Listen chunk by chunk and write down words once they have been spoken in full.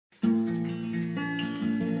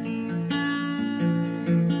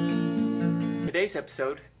Today's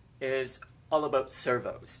episode is all about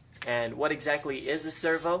servos. And what exactly is a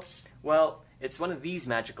servo? Well, it's one of these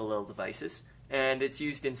magical little devices, and it's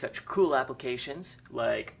used in such cool applications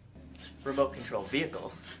like remote control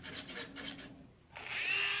vehicles,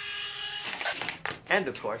 and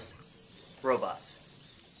of course, robots.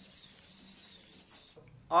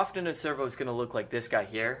 Often a servo is going to look like this guy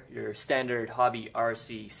here, your standard hobby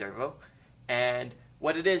RC servo, and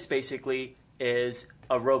what it is basically is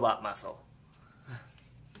a robot muscle.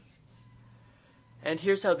 And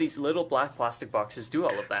here's how these little black plastic boxes do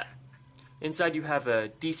all of that. Inside you have a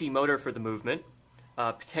DC motor for the movement,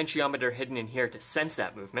 a potentiometer hidden in here to sense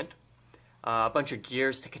that movement, a bunch of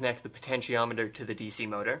gears to connect the potentiometer to the DC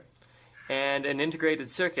motor, and an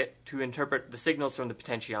integrated circuit to interpret the signals from the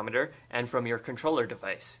potentiometer and from your controller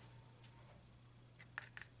device.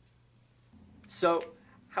 So,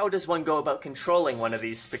 how does one go about controlling one of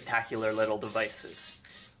these spectacular little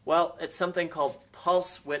devices? Well, it's something called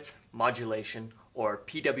pulse width modulation, or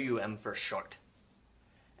PWM for short.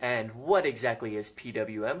 And what exactly is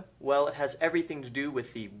PWM? Well, it has everything to do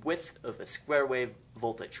with the width of a square wave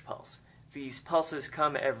voltage pulse. These pulses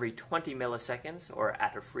come every 20 milliseconds, or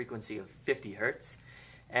at a frequency of 50 Hz,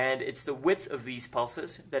 and it's the width of these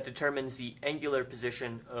pulses that determines the angular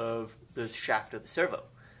position of the shaft of the servo.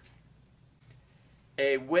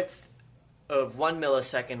 A width of 1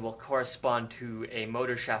 millisecond will correspond to a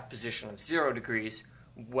motor shaft position of 0 degrees,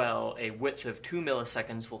 while a width of 2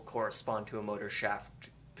 milliseconds will correspond to a motor shaft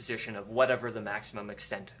position of whatever the maximum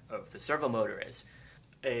extent of the servo motor is.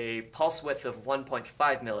 A pulse width of 1.5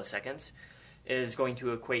 milliseconds is going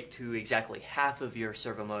to equate to exactly half of your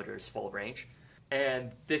servo motor's full range,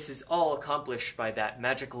 and this is all accomplished by that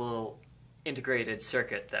magical little integrated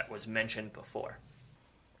circuit that was mentioned before.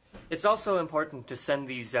 It's also important to send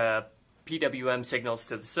these PWM signals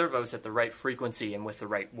to the servos at the right frequency and with the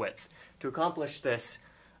right width. To accomplish this,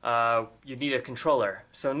 you need a controller.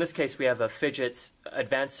 So in this case we have a Fidget's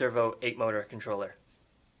Advanced Servo 8-motor controller.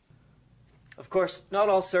 Of course, not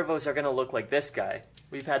all servos are going to look like this guy.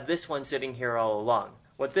 We've had this one sitting here all along.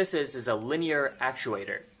 What this is a linear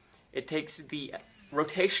actuator. It takes the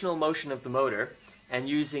rotational motion of the motor and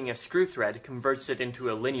using a screw thread converts it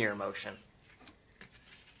into a linear motion.